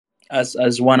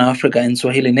as One Africa and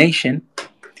Swahili Nation,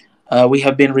 we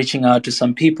have been reaching out to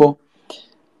some people,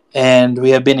 and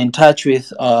we have been in touch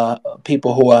with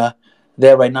people who are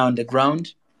there right now on the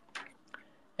ground,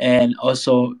 and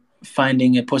also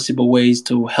finding a possible ways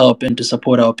to help and to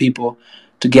support our people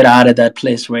to get out of that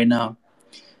place right now.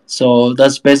 So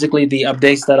that's basically the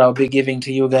updates that I'll be giving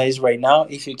to you guys right now.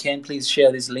 If you can, please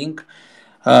share this link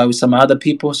with some other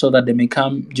people so that they may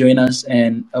come join us,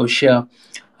 and I'll share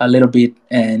a little bit.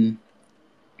 And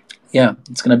yeah,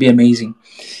 it's gonna be amazing.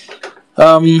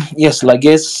 Yes, like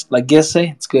guess say,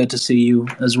 it's good to see you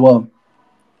as well.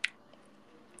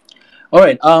 All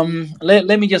right.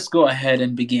 Let me just go ahead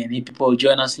and begin. If people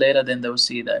join us later, then they'll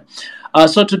see that.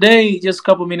 So today, just a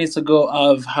couple minutes ago,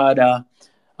 I've had a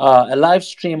live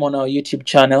stream on our YouTube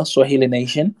channel, Swahili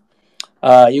Nation.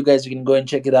 You guys can go and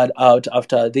check it out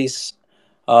after this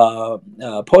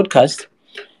podcast.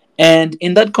 And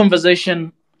in that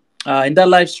conversation, in that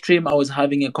live stream, I was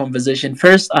having a conversation.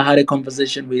 First, I had a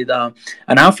conversation with an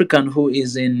African who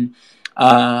is in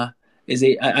I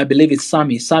believe it's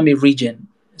Sami region.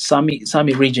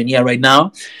 Sami region. Yeah, right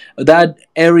now, that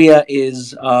area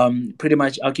is pretty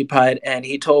much occupied, and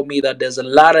he told me that there's a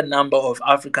lot of number of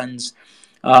Africans.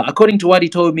 According to what he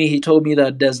told me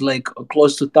that there's like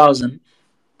close to 1,000.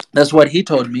 That's what he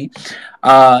told me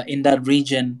in that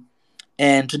region.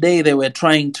 And today they were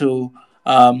trying to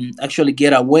actually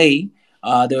get away.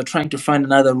 They were trying to find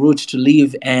another route to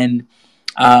leave, and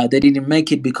they didn't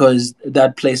make it because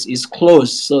that place is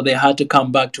closed. So they had to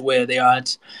come back to where they are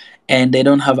at, and they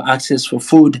don't have access for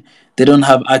food. They don't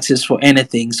have access for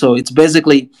anything. So it's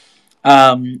basically, they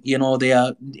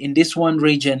are in this one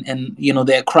region, and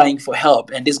they're crying for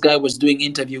help. And this guy was doing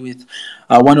interview with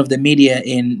one of the media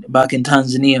in back in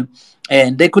Tanzania,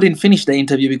 and they couldn't finish the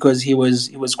interview because he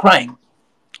was crying.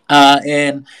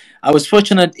 And I was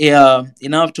fortunate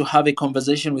enough to have a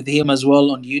conversation with him as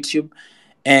well on YouTube,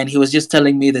 and he was just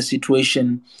telling me the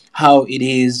situation, how it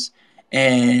is,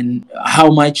 and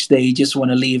how much they just want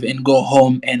to leave and go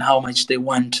home, and how much they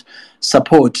want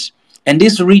support. And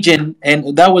this region,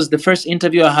 and that was the first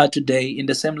interview I had today in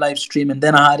the same live stream, and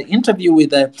then I had an interview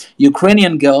with a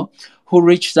Ukrainian girl who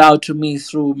reached out to me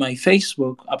through my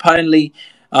Facebook. Apparently,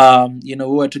 we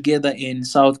were together in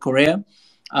South Korea.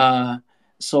 Uh,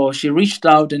 so she reached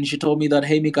out and she told me that,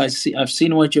 hey, Mika, I've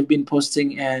seen what you've been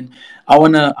posting, and I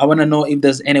wanna know if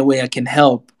there's any way I can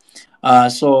help.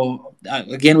 So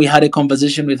again, we had a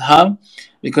conversation with her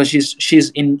because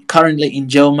she's in currently in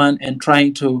German and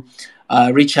trying to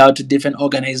reach out to different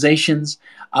organizations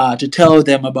to tell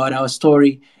them about our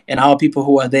story and our people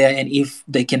who are there and if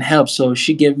they can help. So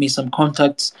she gave me some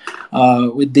contacts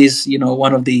with this,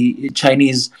 one of the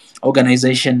Chinese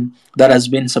organization that has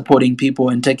been supporting people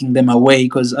and taking them away.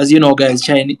 Because as you know, guys,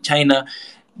 China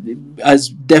has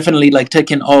definitely like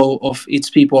taken all of its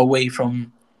people away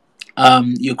from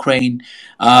Ukraine,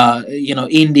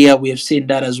 India. We have seen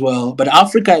that as well. But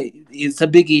Africa is a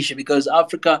big issue because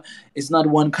Africa is not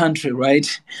one country, right?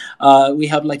 We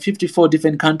have like 54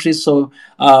 different countries. So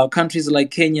countries like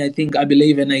Kenya, I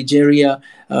believe, and Nigeria.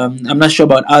 I'm not sure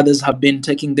about others have been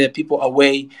taking their people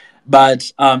away.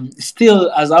 But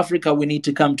still, as Africa, we need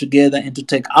to come together and to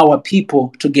take our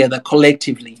people together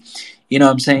collectively. You know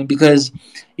what I'm saying? Because,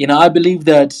 I believe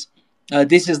that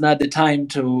this is not the time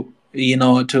to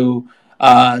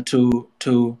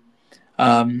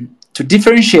to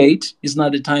differentiate. It's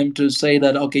not the time to say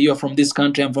that, okay, you're from this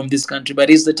country, I'm from this country, but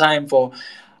it's the time for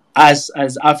us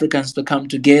as Africans to come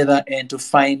together and to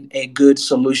find a good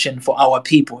solution for our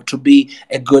people, to be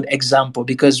a good example,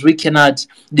 because we cannot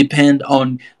depend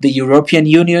on the European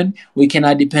Union, we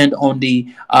cannot depend on the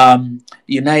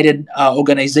United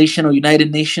Organization or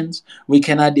United Nations, we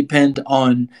cannot depend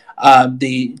on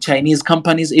the Chinese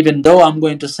companies, even though I'm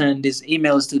going to send these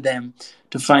emails to them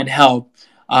to find help.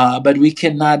 But we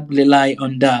cannot rely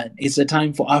on that. It's a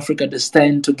time for Africa to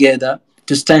stand together,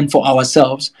 to stand for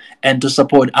ourselves, and to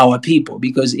support our people.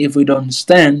 Because if we don't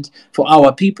stand for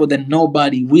our people, then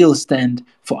nobody will stand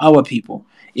for our people.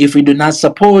 If we do not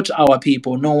support our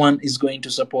people, no one is going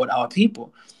to support our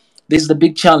people. This is the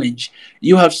big challenge.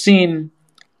 You have seen,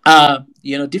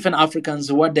 different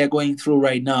Africans, what they're going through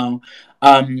right now.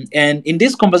 And in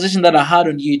this conversation that I had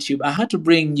on YouTube, I had to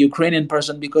bring Ukrainian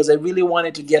person because I really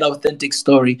wanted to get authentic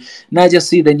story, not just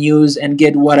see the news and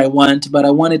get what I want, but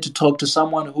I wanted to talk to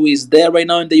someone who is there right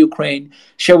now in the Ukraine,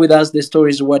 share with us the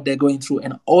stories of what they're going through,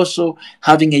 and also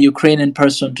having a Ukrainian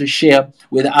person to share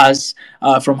with us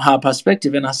from her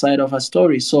perspective and her side of her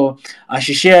story. So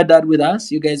she shared that with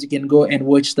us. You guys, you can go and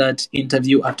watch that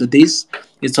interview after this.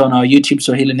 It's on our YouTube,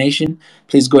 Swahili Nation.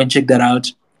 Please go and check that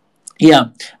out. Yeah,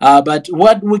 but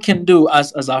what we can do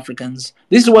as Africans,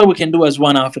 this is what we can do as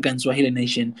one African Swahili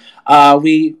nation.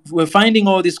 We're finding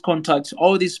all these contacts,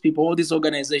 all these people, all these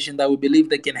organizations that we believe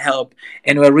they can help,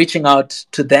 and we're reaching out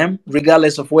to them,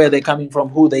 regardless of where they're coming from,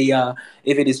 who they are.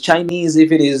 If it is Chinese,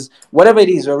 if it is whatever it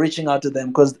is, we're reaching out to them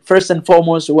because first and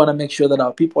foremost, we want to make sure that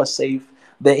our people are safe.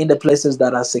 They're in the places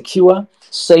that are secure,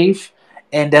 safe,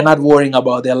 and they're not worrying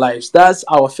about their lives. That's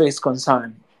our first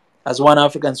concern as one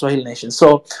African Swahili nation.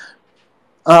 So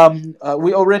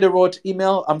we already wrote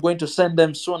email. I'm going to send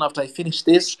them soon after I finish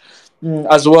this,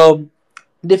 as well,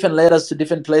 different letters to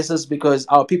different places because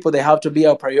our people, they have to be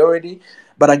our priority.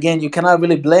 But again, you cannot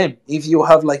really blame if you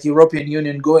have like European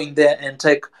Union going there and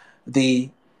take the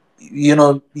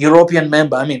European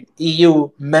member, I mean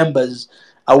EU members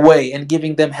away and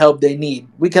giving them help they need.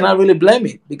 We cannot really blame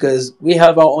it because we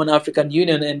have our own African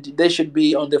Union and they should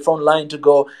be on the front line to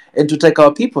go and to take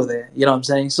our people there. You know what I'm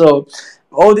saying? So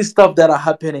all this stuff that are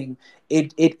happening,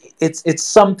 it's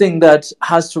something that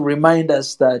has to remind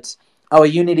us that our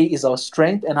unity is our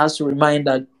strength, and has to remind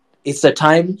that it's a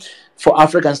time for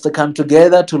Africans to come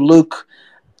together to look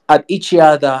at each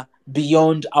other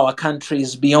beyond our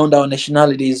countries, beyond our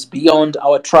nationalities, beyond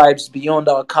our tribes, beyond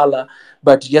our color,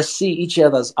 but just see each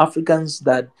other as Africans,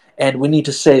 that and we need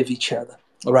to save each other.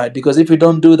 All right, because if we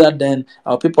don't do that, then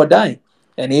our people are dying.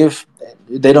 And if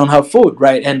they don't have food,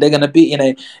 right, and they're gonna be in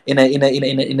a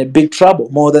big trouble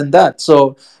more than that.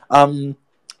 So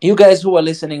you guys who are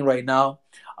listening right now,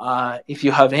 if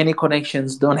you have any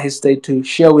connections, don't hesitate to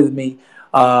share with me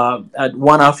at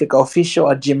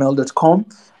oneafricaofficial@gmail.com.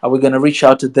 We're going to reach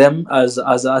out to them as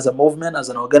a movement, as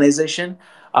an organization.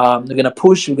 We're going to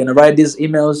push, we're going to write these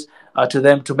emails to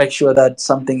them to make sure that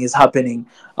something is happening,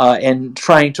 and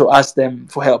trying to ask them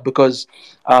for help because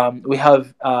we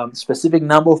have specific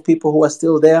number of people who are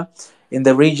still there in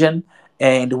the region,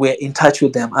 and we're in touch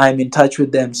with them. I'm in touch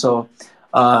with them. So,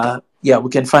 yeah, we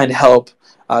can find help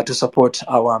to support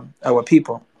our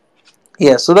people.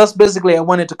 Yeah, so that's basically, I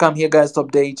wanted to come here, guys, to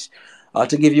update,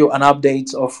 to give you an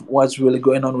update of what's really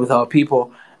going on with our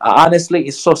people. Honestly,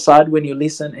 it's so sad when you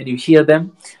listen and you hear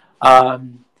them,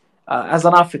 as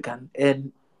an African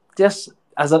and just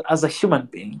as a human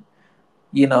being.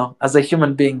 As a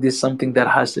human being, this is something that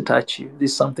has to touch you.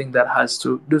 This is something that has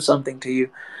to do something to you.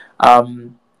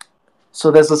 Um,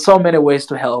 so there's so many ways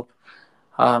to help.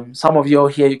 Some of you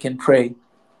here, you can pray.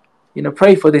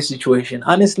 Pray for this situation.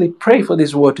 Honestly, pray for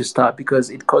this war to stop because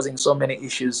it's causing so many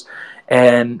issues,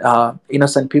 and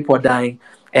innocent people are dying.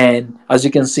 And as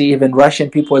you can see, even Russian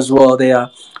people as well, they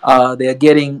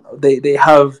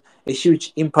have a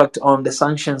huge impact on the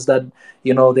sanctions that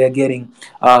they are getting.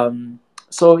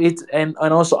 So it's and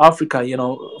also Africa.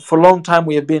 For a long time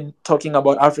we have been talking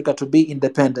about Africa to be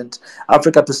independent,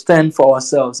 Africa to stand for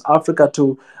ourselves, Africa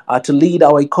to lead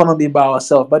our economy by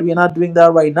ourselves. But we're not doing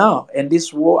that right now. And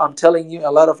this war, I'm telling you,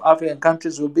 a lot of African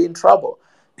countries will be in trouble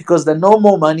because there's no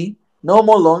more money, no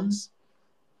more loans.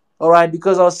 All right,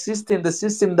 because our system, the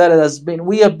system that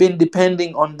we have been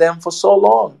depending on them for so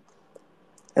long.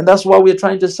 And that's why we're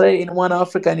trying to say in One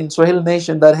Africa and in Swahili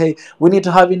Nation that, hey, we need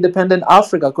to have independent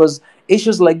Africa because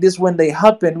issues like this, when they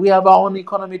happen, we have our own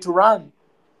economy to run.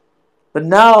 But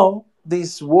now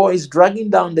this war is dragging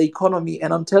down the economy,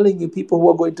 and I'm telling you, people who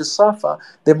are going to suffer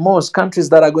the most, countries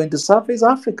that are going to suffer, is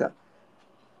Africa.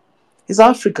 It's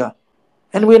Africa.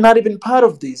 And we're not even part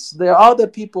of this. There are other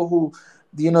people who,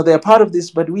 they're part of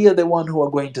this, but we are the one who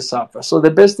are going to suffer. So the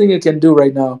best thing you can do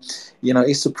right now,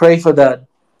 is to pray for that.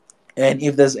 And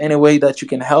if there's any way that you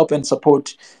can help and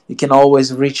support, you can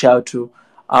always reach out to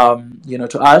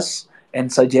us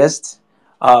and suggest,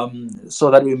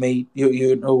 so that we may,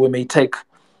 we may take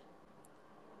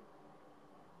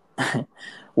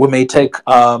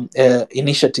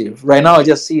initiative. Right now, I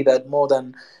just see that more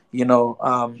than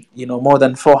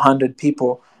 400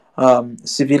 people,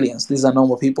 civilians, these are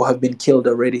normal people, have been killed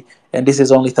already, and this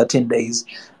is only 13 days.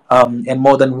 And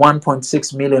more than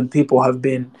 1.6 million people have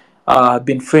been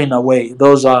freed away.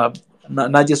 Those are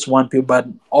not just one people, but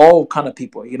all kind of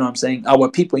people. You know what I'm saying? Our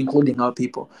people, including our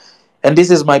people. And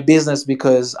this is my business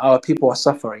because our people are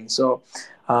suffering. So,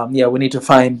 yeah, we need to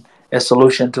find a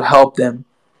solution to help them.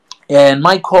 And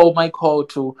my call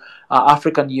to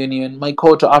African Union,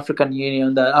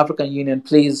 the African Union,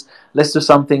 please, let's do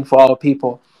something for our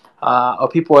people. Our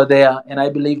people are there, and I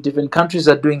believe different countries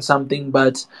are doing something,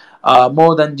 but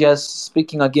more than just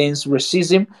speaking against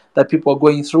racism that people are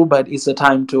going through, but it's a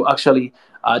time to actually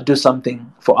do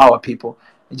something for our people.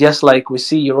 Just like we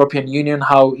see European Union,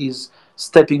 how is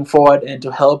stepping forward and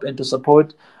to help and to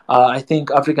support. I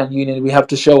think African Union, we have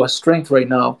to show our strength right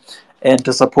now and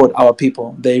to support our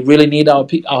people. They really need our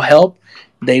help.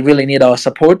 They really need our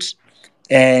support.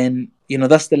 And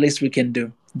that's the least we can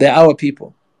do. They're our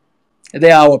people.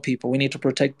 They're our people. We need to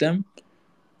protect them.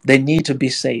 They need to be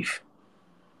safe.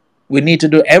 We need to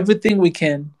do everything we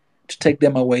can to take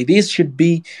them away. This should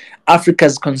be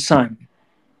Africa's concern.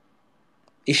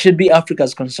 It should be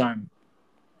Africa's concern.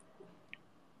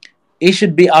 It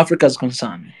should be Africa's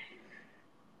concern.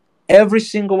 Every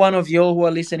single one of you who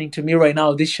are listening to me right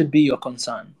now, this should be your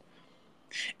concern.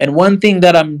 And one thing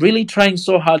that I'm really trying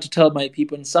so hard to tell my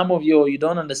people, and some of you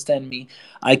don't understand me,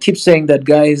 I keep saying that,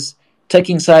 guys,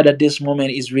 taking side at this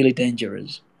moment is really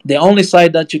dangerous. The only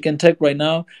side that you can take right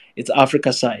now is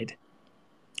Africa's side,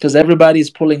 because everybody is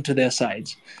pulling to their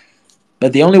sides.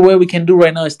 But the only way we can do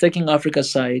right now is taking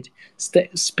Africa's side,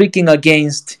 speaking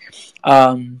against,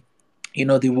 the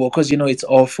war, because it's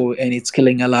awful and it's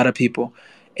killing a lot of people,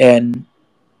 and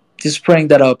just praying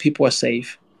that our people are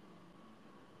safe.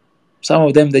 Some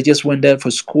of them, they just went there for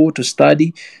school to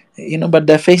study, but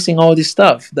they're facing all this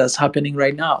stuff that's happening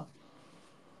right now.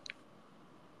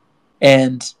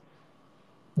 And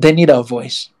they need our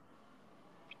voice.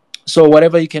 So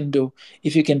whatever you can do,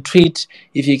 if you can tweet,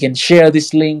 if you can share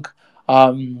this link,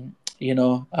 whatever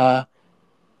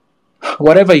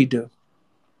you do,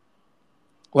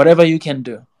 whatever you can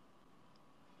do,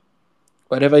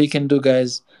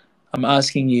 guys, I'm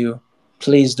asking you,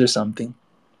 please do something.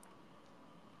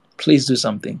 Please do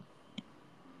something.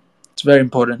 It's very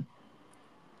important.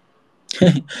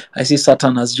 I see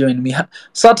Satan has joined me.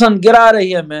 Satan, get out of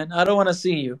here, man. I don't want to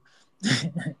see you.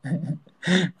 I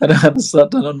don't have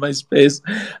Satan on my space.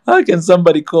 How can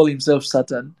somebody call himself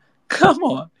Satan? Come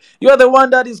on. You're the one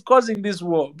that is causing this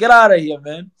war. Get out of here,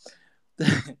 man.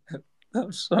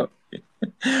 I'm sorry.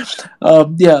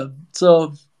 Yeah,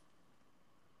 so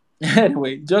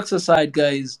anyway, jokes aside,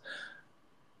 guys.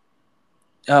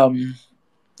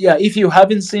 Yeah, if you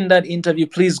haven't seen that interview,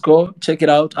 please go check it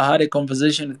out. I had a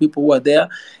conversation with people who are there,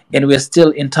 and we're still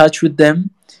in touch with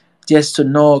them, just to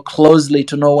know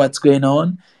what's going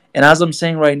on. And as I'm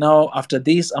saying right now, after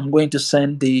this, I'm going to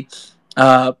send the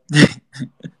I'm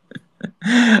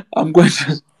going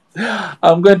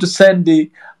to send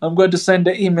the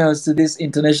emails to these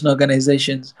international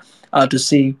organizations to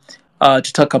see to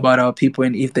talk about our people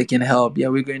and if they can help. Yeah,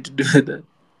 we're going to do that.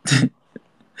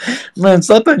 Man,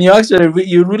 Satan,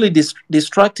 you're really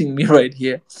distracting me right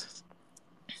here.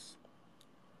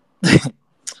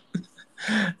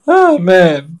 Oh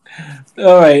man.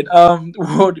 All right.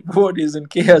 Ward is in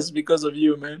chaos because of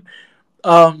you, man.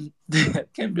 I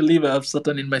can't believe I have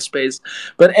Satan in my space.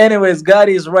 But anyways, God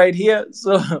is right here.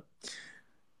 So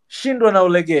shindwa na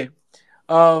ulege.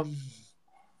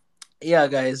 Yeah,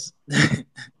 guys.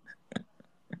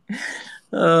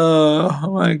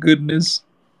 Oh my goodness.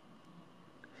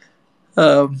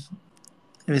 Let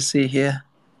me see here.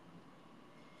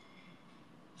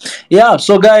 Yeah,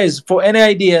 so guys, for any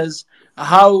ideas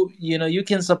how you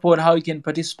can support, how you can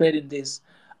participate in this,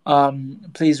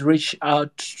 please reach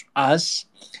out to us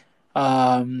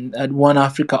at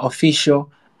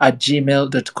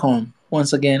oneafricaofficial@gmail.com.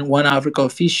 Once again,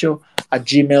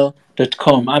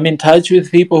 oneafricaofficial@gmail.com. I'm in touch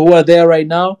with people who are there right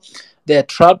now. They're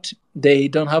trapped. They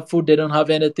don't have food. They don't have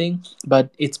anything. But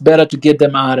it's better to get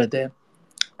them out of there.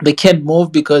 They can't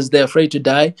move because they're afraid to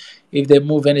die. If they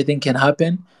move, anything can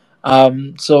happen.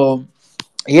 So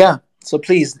yeah. So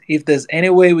please, if there's any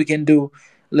way we can do,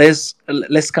 let's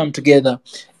come together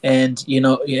and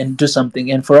and do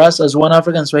something. And for us as One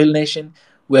African Swahili Nation,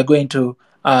 we're going to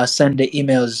send the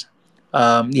emails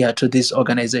to this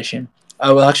organization.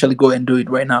 I will actually go and do it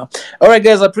right now. All right,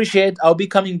 guys, I appreciate. I'll be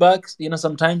coming back,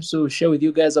 sometimes to share with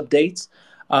you guys updates.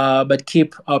 But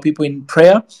keep our people in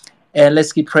prayer, and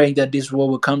let's keep praying that this war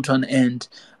will come to an end,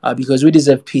 because we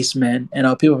deserve peace, man, and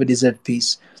our people deserve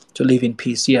peace, to live in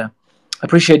peace. Yeah, I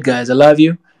appreciate, guys. I love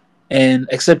you, and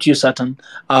except you, Satan.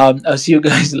 I'll see you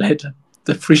guys later.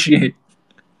 Appreciate.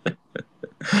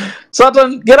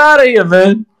 Satan, get out of here,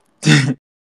 man.